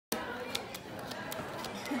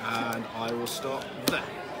And I will start there.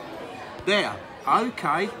 There.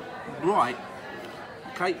 Okay. Right.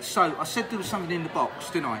 Okay, so I said there was something in the box,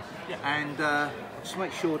 didn't I? Yeah. And just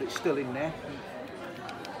make sure that it's still in there.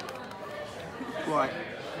 Right.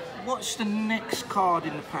 What's the next card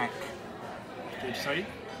in the pack? Did you say?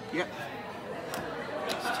 Yep.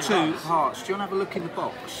 It's Two hearts. Do you want to have a look in the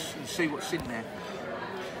box and see what's in there?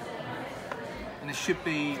 And there should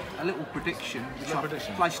be a little prediction, which I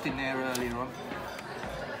placed in there earlier on.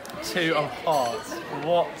 2 of hearts.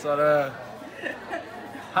 What on earth?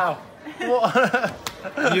 How? What?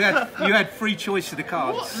 You had free choice of the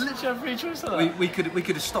cards. What? Literally free choice of that? We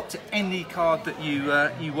could have stopped at any card that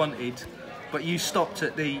you wanted, but you stopped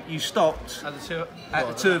at the at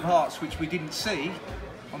the 2 of hearts, which we didn't see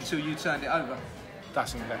until you turned it over.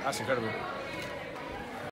 That's incredible.